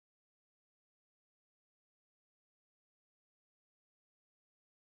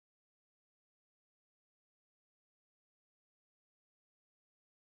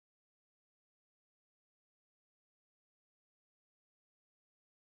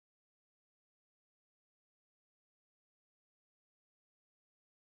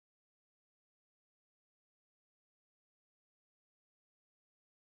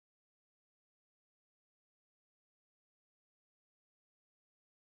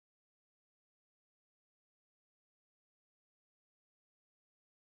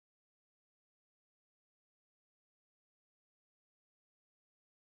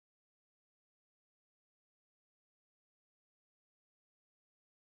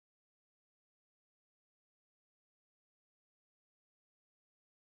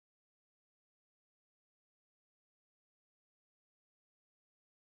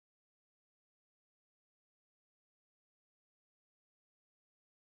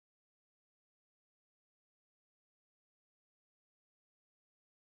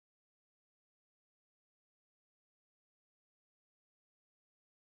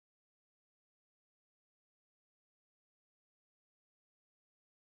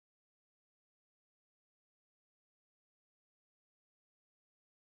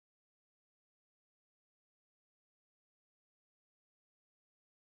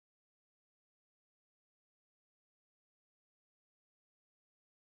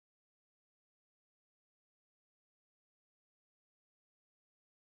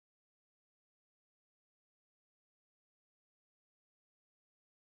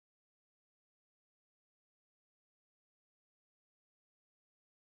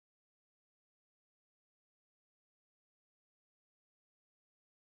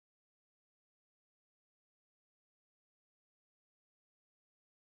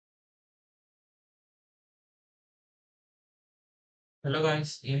Hello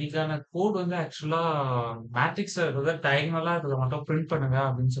guys. இன்னைக்கான code வந்து ஆக்சுவலா மேட்ரிக்ஸ்ல இருக்கிறத டயகனலா இருக்கிறத மட்டும் பிரிண்ட் பண்ணுங்க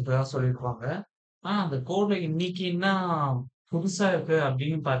அப்படின்னு சொல்லிட்டு தான் சொல்லியிருப்பாங்க. அந்த கோட்ல இன்னைக்கு என்ன புதுசா இருக்கு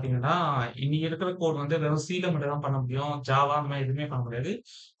அப்படின்னு பார்த்தீங்கன்னா, இன்னைக்கு இருக்கிற கோட் வந்து வெறும் சில மட்டும் தான் பண்ண முடியும். ஜாவா அந்த மாதிரி எதுவுமே பண்ண முடியாது.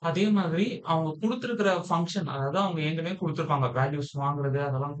 அதே மாதிரி அவங்க குடுத்திருக்கிற ஃபங்ஷன் அதாவது அவங்க ஏற்கனவே குடுத்திருப்பாங்க. வேல்யூஸ் வாங்குறது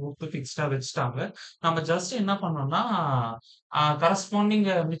அதெல்லாம் குடுத்து ஃபிக்ஸ்டா வச்சுட்டாங்க. நம்ம ஜஸ்ட் என்ன பண்ணோம்னா, கரஸ்பாண்டிங்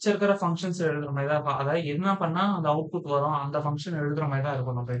மிச்சம் இருக்கிற ஃபங்ஷன்ஸ் எழுதுற மாரி தான் இருக்கும். அதாவது என்ன பண்ணா அந்த அவுட்புட் வரும், அந்த ஃபங்ஷன் எழுதுற மாரி தான்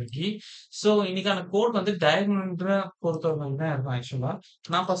இருக்கும் நம்ம இன்னைக்கு. ஸோ இன்னைக்கான கோட் வந்து டயகனல்ன்ற பொறுத்தவரைக்கும் தான் இருக்கும் ஆக்சுவலா.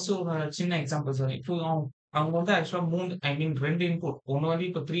 நான் ஃபர்ஸ்ட் ஒரு சின்ன எக்ஸாம்பிள் சொல்றேன். இப்போ அவங்க வந்து ஆக்சுவலா 3 ஐ மீன் 2 இன்புட். ஒண்ணு வந்து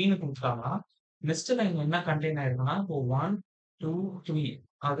இப்போ 3ன்னு குடுத்துட்டாங்கன்னா, நெக்ஸ்ட் லைன் என்ன கன்டெயின் ஆயிருக்குன்னா, இப்போ 1, 2, 3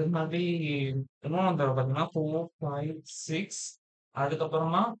 அது மாதிரி இன்னொன்னு தடவ பார்த்தீங்கன்னா 4, 5, 6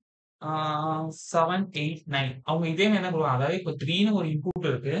 அதுக்கப்புறமா ஆ 7, 8, 9 அவங்க இதே மாரி தான் குடுப்பாங்க. அதாவது இப்போ 3ன்னு ஒரு இன்புட்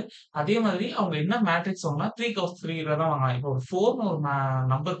இருக்கு. அதே மாதிரி அவங்க என்ன மேட்ரிக்ஸ் வாங்குனா 3 கிராஸ் 3ல தான் வாங்குறாங்க. இப்போ ஒரு 4ன்னு ஒரு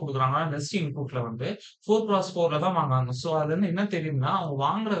நம்பர் குடுக்குறாங்கன்னா, நெக்ஸ்ட் இன்புட்ல வந்து 4 கிராஸ் 4ல தான் வாங்குறாங்க. ஸோ அதுலருந்து என்ன தெரியுதுன்னா, அவங்க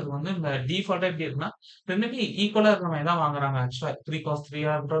வாங்குறது வந்து இந்த டிஃபால்ட்டா எப்படி இருக்குன்னா, 2மே ஈக்குவலா இருக்கிற மாரி தான் வாங்குறாங்க ஆக்சுவலா. 3 கிராஸ் 3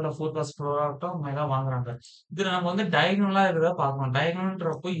 இருக்கட்டும், இல்ல 4 கிராஸ் 4 இருக்கட்டும், அந்த மாரி தான் வாங்குறாங்க. இதுல நம்ம வந்து டயகனலா இருக்கிறத பார்க்கணும்.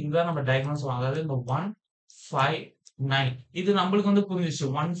 டயகனல்ன்றப்போ இதுதான் நம்ம டயகனல் சொல்லுவோம். அதாவது இந்த 1, 5, 9 இது நம்மளுக்கு வந்து புரிஞ்சுச்சு.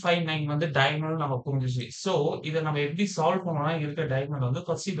 159 வந்து டயகனல் நம்ம புரிஞ்சுச்சு. சோ, இத நம்ம எப்படி சால்வ் பண்ணணும்னா, இருக்க டயகனல் வந்து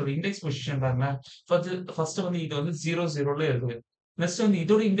ஃபர்ஸ்ட் இதோட இண்டெக்ஸ் பொசிஷன் பாருங்களேன். ஃபர்ஸ்ட் வந்து இது வந்து 0, 0ல இருக்குது. நெக்ஸ்ட் வந்து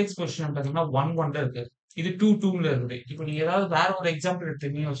இதோட இண்டெக்ஸ் பொசிஷன் பார்த்தீங்கன்னா 1, 1ல இருக்கு. இது 2, 2ல இருக்குது. இப்ப நீங்க ஏதாவது வேற ஒரு எக்ஸாம்பிள்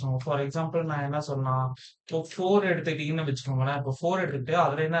எடுத்துக்கிட்டீங்கன்னு வச்சுக்கோங்க. ஃபார் எக்ஸாம்பிள் நான் என்ன சொல்லலாம், இப்போ 4 எடுத்துக்கிட்டீங்கன்னு வச்சுக்கோங்களேன். இப்போ 4 எடுத்துக்கிட்டு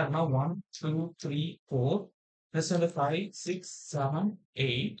அதுல என்ன இருக்குன்னா 1, 2, 3, 4 நெக்ஸ்ட் வந்து 5, 6, 7,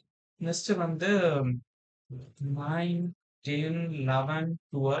 8 நெக்ஸ்ட் வந்து 9, 10, 11,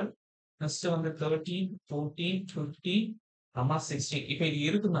 12 நெக்ஸ்ட் வந்து 13, 14, 15 ஆமா 16 இப்ப இது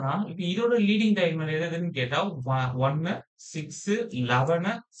இருக்குதுன்னா, இப்ப இதோட லீடிங் டயகனல் எதுன்னு கேட்டா 1, 6,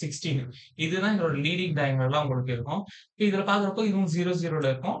 11, 16 இதுதான் இதோட லீடிங் டயகனலா உங்களுக்கு இருக்கும். இப்ப இதுல பார்க்கிறப்போ இதுவும் 0,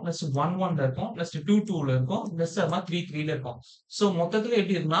 0ல இருக்கும். நெக்ஸ்ட் 1, 1ல இருக்கும். நெக்ஸ்ட் 2, 2ல இருக்கும். நெக்ஸ்ட் அது மாரி 3, 3ல இருக்கும். சோ மொத்தத்துல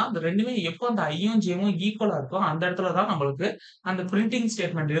எப்படி இருக்குன்னா, அந்த 2மே எப்போ அந்த ஐயும், ஜேயும் ஈக்குவலா இருக்கோ, அந்த இடத்துல தான் நம்மளுக்கு அந்த பிரிண்டிங்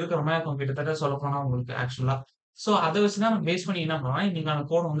ஸ்டேட்மெண்ட் இருக்கிற மாரி இருக்கும். கிட்டத்தட்ட சொல்லப்போனா உங்களுக்கு ஆக்சுவலா. சோ அத வச்சு தான் நான் பேஸ் பண்ணி என்ன பண்ணுவேன், இன்னைக்கான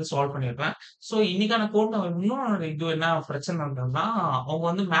கோட வந்து சால்வ் பண்ணியிருப்பேன். சோ இன்னைக்கான கோட்ல இன்னொரு இது என்ன பிரச்சனை இருந்ததுன்னா, அவங்க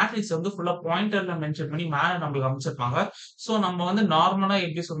வந்து மேட்ரிக்ஸ் வந்து ஃபுல்லா பாயிண்டர்ல மென்ஷன் பண்ணி மேல நம்மளுக்கு அனுப்பிச்சிருப்பாங்க. சோ நம்ம வந்து நார்மலா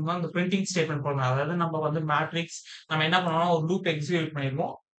எப்படி சொல்லணும்னா, இந்த பிரிண்டிங் ஸ்டேட்மெண்ட் போடணும். அதாவது நம்ம வந்து மேட்ரிக்ஸ் நம்ம என்ன பண்ணுவோம்னா, ஒரு லூப் எக்ஸிக்யூட்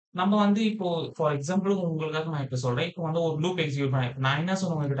பண்ணிருவோம். நம்ம வந்து இப்போ ஃபார் எக்ஸாம்பிள் உங்களுக்காக நான் இப்ப சொல்றேன். இப்போ வந்து ஒரு லூப் எக்ஸிக்யூட் பண்ணிருக்கேன். நான் என்ன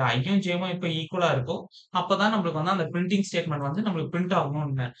சொல்றேன் உங்ககிட்ட ஐயும், ஜேயும் எப்ப ஈக்குவலா இருக்கோ, அப்பதான் நம்மளுக்கு வந்து அந்த பிரிண்டிங் ஸ்டேட்மெண்ட் வந்து நம்மளுக்கு பிரிண்ட்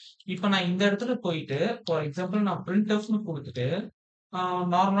ஆகணும்னு. இப்ப நான் இந்த இடத்துல போயிட்டு, ஃபார் எக்ஸாம்பிள் நான் பிரிண்ட்எஃப்ன்னு குடுத்துட்டு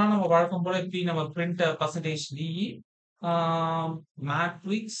நார்மலா நம்ம வழக்கம் போல எப்படி நம்ம print percentage D a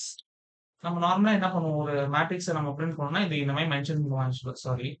matrix நம்ம நார்மலா என்ன பண்ணுவோம்? ஒரு மேட்ரிக்ஸ நம்ம பிரிண்ட் பண்ணணும்னா, இது இந்த மாரி மென்ஷன் பண்ணுவோம் ஆக்சுவலா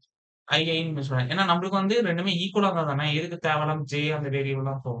சாரி. ஐஐன்னு மென்ஷன் பண்ணேன். ஏன்னா நம்மளுக்கு வந்து 2மே ஈக்குவலா இருந்தா தானே, எதுக்கு தேவையில்லாம ஜே அந்த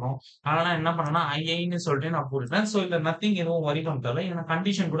வேரியபிள்லாம் போடணும். அதனால நான் என்ன பண்ணேன்னா, ஐஐன்னு சொல்லிட்டு நான் போட்டுட்டேன். ஸோ இதுல நத்திங் எதுவும் வொரி பண்ண தேவையில்ல. ஏன்னா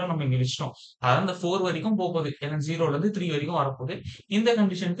கண்டிஷன் கூட நம்ம இங்க வச்சுட்டோம். அதாவது அந்த 4 வரைக்கும் போப்போது. ஏன்னா 0லருந்து 3 வரைக்கும் வரப்போது. இந்த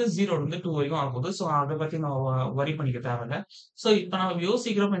கண்டிஷனுக்கு 0லருந்து 2 வரைக்கும் வரப்போது. ஸோ அத பத்தி நம்ம வொரி பண்ணிக்க தேவையில்ல. ஸோ இப்ப நம்ம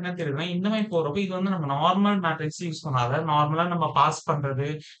யோசிக்கிறப்ப என்ன தெரியுதுன்னா, இந்த மாரி போறப்ப இது வந்து நம்ம நார்மல் மேட்ரிக்ஸ் யூஸ் பண்ணலாம். அதாவது நார்மலா நம்ம பாஸ் பண்றது,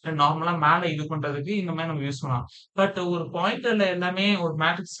 நார்மலா மேல இது பண்றதுக்கு இந்த மாரி நம்ம யூஸ் பண்ணலாம். பட் ஒரு பாயிண்டர்ல எல்லாமே ஒரு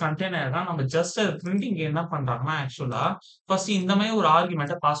மேட்ரிக்ஸ் கன்டெய்ன் ஆயிடும்னா, நம்ம ஜஸ்ட் அத பிரிண்டிங் என்ன பண்றாங்கன்னா, ஆக்சுவலா ஃபர்ஸ்ட் இந்த மாரி ஒரு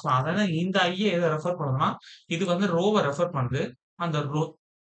ஆர்குமென்ட்ட பாஸ் பண்ணலாம். அதாவது இந்த எத ரெஃபர் பண்ணுதுன்னா, இது வந்து ரோவ ரெஃபர் பண்ணுது. அந்த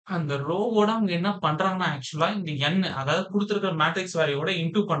அந்த ரோவோட அவங்க என்ன பண்றாங்கன்னா, ஆக்சுவலா இந்த அதாவது குடுத்திருக்கிற மேட்ரிக்ஸ் வேல்யூவோட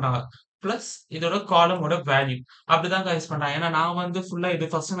இன்டூ பண்றாங்க. பிளஸ் இதோட காலமோட வேல்யூ. அப்படிதான் கைஸ் பண்றாங்க. ஏன்னா நான் வந்து ஃபுல்லா இது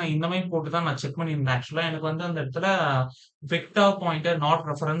ஃபர்ஸ்ட் நான் இந்த மாரி போட்டு தான் நான் செக் பண்ணியிருந்தேன். ஆக்சுவலா எனக்கு வந்து அந்த இடத்துல வெக்டார் பாயிண்டர் நாட்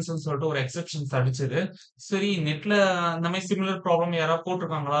ரெஃபரன்ஸ்ன்னு சொல்லிட்டு ஒரு எக்செப்ஷன்ஸ் அடிச்சது. சரி நெட்ல இந்த மாரி சிமிலர் ப்ராப்ளம் யாராவது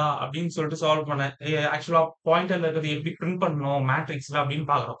போட்டுருக்காங்களா? அப்படின்னு சொல்லிட்டு சால்வ் பண்ணேன். ஆக்சுவலா பாயிண்டர்ல இருக்கிறது எப்படி பிரிண்ட் பண்ணணும் மேட்ரிக்ஸ்ல அப்படின்னு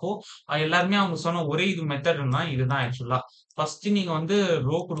பார்க்கிறப்போ, எல்லாருமே அவங்க சொன்ன ஒரே இது மெத்தட்ன்னா இதுதான் ஆக்சுவலா. ஃபர்ஸ்ட் நீங்க வந்து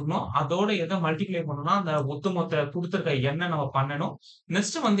ரோ குடுக்கணும். அதோட எத மல்டிப்ளை பண்ணணும்னா, அந்த ஒட்டுமொத்த குடுத்திருக்க எண்ண நம்ம பண்ணணும்.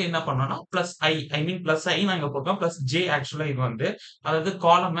 நெக்ஸ்ட் வந்து என்ன பண்ணணும்னா, பிளஸ் ஐ மீன் பிளஸ் ஐ நான் இங்க போட்டோம். பிளஸ் ஜே ஆக்சுவலா இது வந்து அதாவது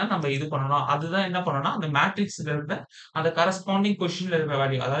காலம்ம நம்ம இது பண்ணணும். அதுதான் என்ன பண்ணணும்னா, அந்த மேட்ரிக்ஸ்ல இருக்க அந்த கரஸ்பாண்டிங் பொசிஷன்ல இருக்கிற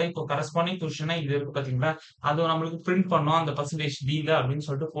வேல்யூ. அதாவது இப்போ கரஸ்பாண்டிங் பொசிஷன்னா இது இருக்கு பார்த்தீங்களா? அது நம்மளுக்கு பிரிண்ட் பண்ணணும் அந்த பெர்சன்டேஜ் டி-ல அப்படின்னு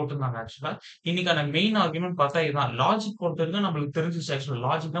சொல்லிட்டு போட்டிருந்தாங்க ஆக்சுவலா. இன்னைக்கான மெயின் ஆர்குமென்ட் பார்த்தா இதுதான். லாஜிக் பொறுத்தவரைக்கும் நம்மளுக்கு தெரிஞ்சுச்சு ஆக்சுவலா.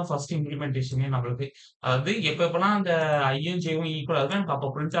 லாஜிக் தான் ஃபர்ஸ்ட் இம்ப்ளிமெண்டேஷனே நம்மளுக்கு. அதாவது எப்பலாம் அந்த ஐயும், ஜேயும் ஈக்குவலா இருக்கோ, எனக்கு அப்ப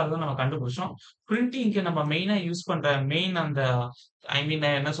பிரிண்ட் ஆகுதுன்னு நம்ம கண்டுபிடிச்சோம். பிரிண்டிங்க்கு நம்ம மெயினா யூஸ் பண்ற மெயின் அந்த ஐ மீன்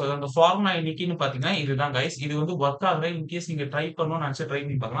நான் என்ன சொல்றது, அந்த ஃபார்முலா இன்னைக்குன்னு பார்த்தீங்கன்னா, இதுதான் கைஸ். இது வந்து வொர்க் ஆகல. இன்கேஸ் நீங்க ட்ரை பண்ணணும்னு நெனச்சா ட்ரை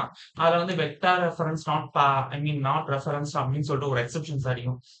பண்ணி பார்க்கலாம். அதுல வந்து vector reference not I mean not reference அப்படின்னு சொல்லிட்டு ஒரு எக்செப்ஷன்ஸ்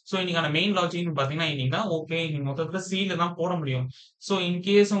அடிக்கும். ஸோ இன்னைக்கான மெயின் லாஜிக்ன்னு பார்த்தீங்கன்னா, இன்னைக்கு தான் ஓகே நீங்க மொத்தத்துல சில தான் போட முடியும். ஸோ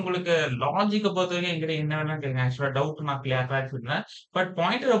இன்கேஸ் உங்களுக்கு லாஜிக்க பொறுத்தவரைக்கும் என்கிட்ட என்ன வேணா கேளுங்க. ஆக்சுவலா டவுட் நான் கிளாரிஃபை பண்றேன். பட்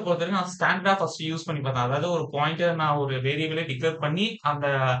பாயிண்டர பொறுத்தவரைக்கும் நான் ஸ்டாண்டர்டா ஃபர்ஸ்ட் யூஸ் பண்ணி பார்த்தேன். அதாவது ஒரு பாயிண்டர் நான் ஒரு வேரியபிளே டிக்ளேர் பண்ணி அந்த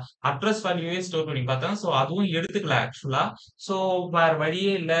அட்ரஸ் வேல்யூவே ஸ்டோர் பண்ணி பார்த்தேன். ஸோ அதுவும் எடுத்துக்கல ஆக்சுவலா. ஸோ வேற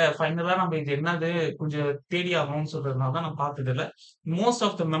வழியே இல்ல. ஃபைனலா நம்ம இது என்னது கொஞ்சம் தேடி ஆகணும்னு சொல்றதுனால தான் நான் பார்த்ததில்ல. மோஸ்ட்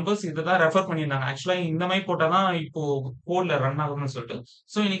ஆஃப் த மெம்பர்ஸ் இததான் ரெஃபர் பண்ணியிருந்தாங்க. ஆக்சுவலா இந்த மாரி போட்டா தான் இப்போ கோட்ல ரன் ஆகும்னு சொல்லிட்டு.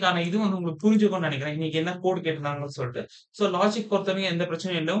 ஸோ இன்னைக்கான இது வந்து உங்களுக்கு புரிஞ்சிருக்கும்னு நெனைக்கிறேன். இன்னைக்கு என்ன கோட் கேட்டிருந்தாங்கன்னு சொல்லிட்டு. ஸோ லாஜிக் பொறுத்தவரைக்கும் எந்த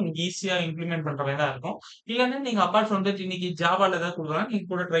பிரச்சனையும் இல்ல. உங்களுக்கு ஈஸியா இம்ப்ளிமெண்ட் பண்ற மாரி தான் இருக்கும். இல்லன்னா நீங்க அபார்ட் ஃப்ரம் தட் இன்னைக்கு ஜாவால ஏதாவது குடுக்குறாங்க, நீங்க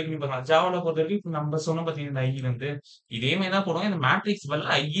கூட ட்ரை பண்ணி பார்க்கலாம். ஜாவால பொறுத்தவரைக்கும் இப்ப நம்ம சொன்னோம் பார்த்தீங்களா இந்த ஐ வந்து, இதே மாரி தான் போடுவோம். இந்த மேட்ரிக்ஸ்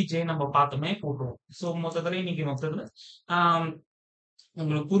பதிலா ஐ, ஜே நம்ம பார்த்தோமே போட்டுருவோம். ஸோ மொத்தத்துல இன்னைக்கு மொத்தத்துல ஆம்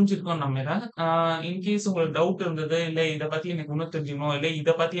உங்களுக்கு புரிஞ்சிருக்கும்னு நம்புறேன். இன்கேஸ் உங்களுக்கு டவுட் இருந்தது, இல்ல இத பத்தி எனக்கு இன்னும் தெரிஞ்சுக்கணும், இல்ல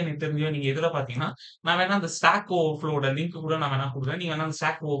இத பத்தி எனக்கு தெரிஞ்சுக்கணும் நீங்க எதுல பார்த்தீங்கன்னா, நான் வேணா அந்த ஸ்டாக் ஓவர்ஃப்ளோவோட லிங்க் கூட நான் வேணா குடுக்குறேன். நீங்க வேணா அந்த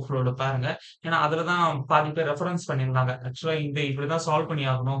ஸ்டாக் ஓவர்ஃப்ளோட பாருங்க. ஏன்னா, அதுல தான் பாதி பேர் ரெஃபரன்ஸ் பண்ணியிருந்தாங்க. ஆக்சுவலா இப்படிதான் சால்வ் பண்ணி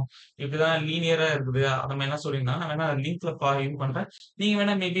ஆகணும். இப்படிதான் லீனியரா இருக்குது. அந்த மாரிலாம் சொல்லியிருந்தாங்க. நான் வேணா லிங்க்ல இது பண்றேன். நீங்க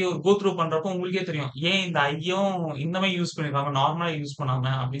வேணா மேபி ஒரு கோ த்ரூ பண்றப்போ உங்களுக்கே தெரியும். ஏன் இந்த ஐயும் இந்த மாரி யூஸ் பண்ணியிருக்காங்க, நார்மலா யூஸ்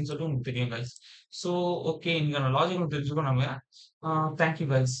பண்ணாம அப்படின்னு சொல்லிட்டு உங்களுக்கு தெரியும் கைஸ். So okay. இன்னைக்கான லாஜிக் உங்களுக்கு தெரிஞ்சுக்கும்னு நம்புறேன். Thank you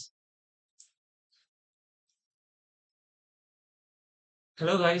guys.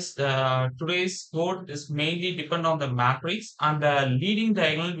 Hello guys. Today's code is mainly depend on the matrix and the leading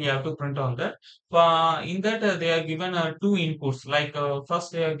diagonal we have to print on that. In that they are given two inputs. Like first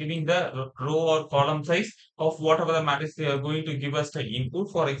they are giving the row or column size of whatever the matrix they are going to give us the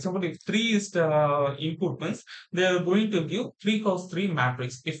input. For example, if 3 is the input means they are going to give 3 cross 3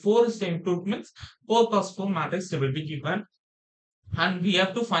 matrix. If 4 is the input means 4 cross 4 matrix they will be given, and we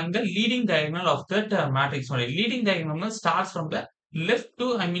have to find the leading diagonal of that matrix only. Leading diagonal starts from the left to,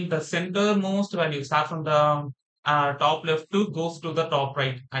 I mean, the centermost value. Start from the top left to goes to the top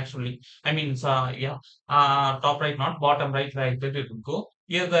right. Actually, I mean, yeah, top right, not bottom right, like that it will go.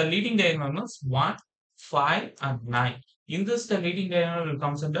 Here the leading diagonal is 1, 5, and 9. In this, the leading diagonal will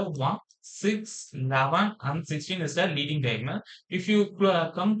comes under 1, 6, 11, and 16 is the leading diagonal. If you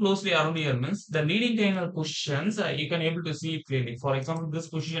come closely around here means the leading diagonal positions you can able to see it clearly. For example, this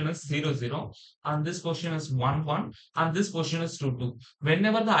position is 0, 0, and this position is 1, 1, and this position is 2, 2.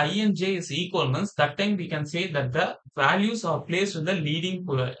 Whenever the I and j is equal means that time we can say that the values are placed in the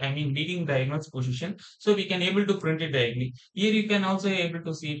leading diagonal position. So we can able to print it diagonally. Here you can also able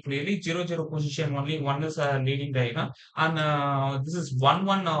to see it clearly. 0, 0 position only one is a leading diagonal, and this is 1,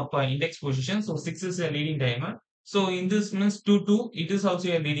 1 of index position. So 6 is a leading diagonal. So in this means 2, 2, it is also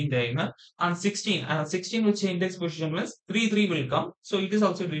a leading diagonal. And 16, 16 which index position means 3, 3 will come. So it is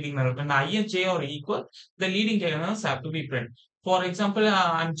also leading diagonal. When I and j are equal, the leading diagonals have to be print. For example,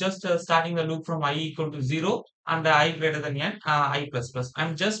 I'm just starting the loop from I equal to 0 and I greater than n, I plus plus.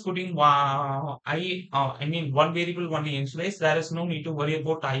 I'm just putting I mean one variable only initialize. There is no need to worry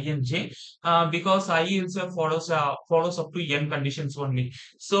about I and j because I itself follows up to n conditions only.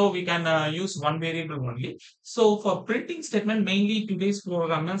 So we can use one variable only. So for printing statement, mainly today's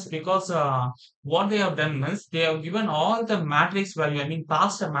programmers, because what they have done is they have given all the matrix value. I mean,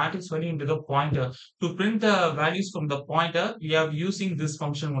 passed a matrix value into the pointer. To print the values from the pointer, we are using this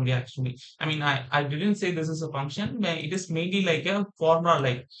function only actually. I mean, I didn't say this is a function. But it is mainly like a formula.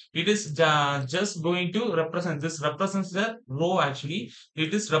 Like it is just going to represent. This represents the row actually.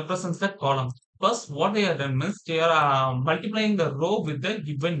 It is represents the column. First, what they have done is they are multiplying the row with the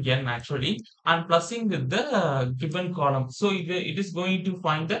given n actually and plussing with the given column. So it is going to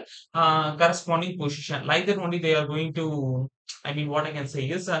find the corresponding position. Like that only they are going to, I mean, what I can say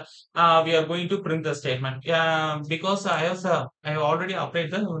is we are going to print the statement. Because I have already applied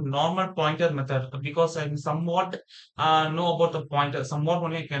the normal pointer method because I somewhat know about the pointer. Somewhat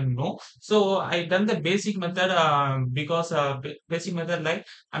only I can know. So I done the basic method because basic method like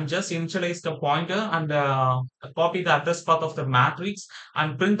I'm just initialize the pointer and copy the address path of the matrix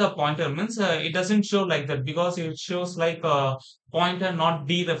and print the pointer means it doesn't show like that because it shows like pointer not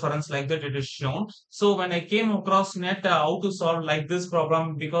dereference like that it is shown. So when I came across net how to solve like this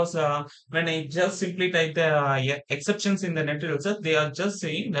problem because when I just simply type the exceptions in the net itself, they are just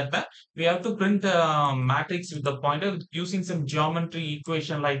saying that we have to print matrix with the pointer using some geometry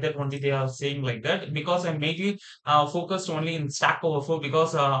equation like that only they are saying like that because I mainly focused only in stack overflow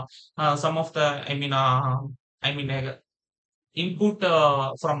because some of the I mean input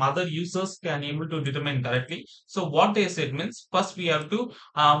from other users can able to determine correctly. So what they said means first we have to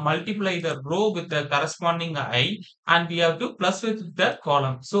multiply the row with the corresponding I, and we have to plus with the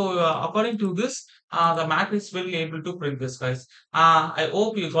column. So according to this, the matrix will able to print this, guys. I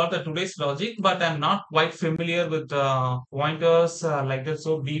hope you got the today's logic, but I'm not quite familiar with pointers like that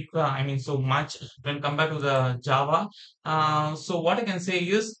so deep. I mean so much when compared to the Java. So what I can say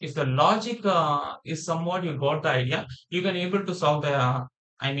is, if the logic is somewhat you got the idea, you can able to solve the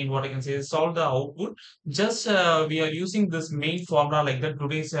I mean what I can say is solve the output. Just we are using this main formula like that.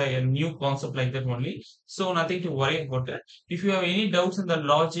 Today's a new concept like that only, so nothing to worry about it. If you have any doubts in the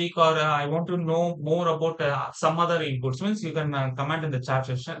logic, or I want to know more about some other inputs means, you can comment in the chat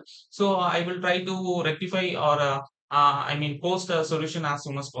section, so I will try to rectify or I mean post a solution as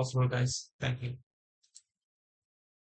soon as possible, guys. Thank you.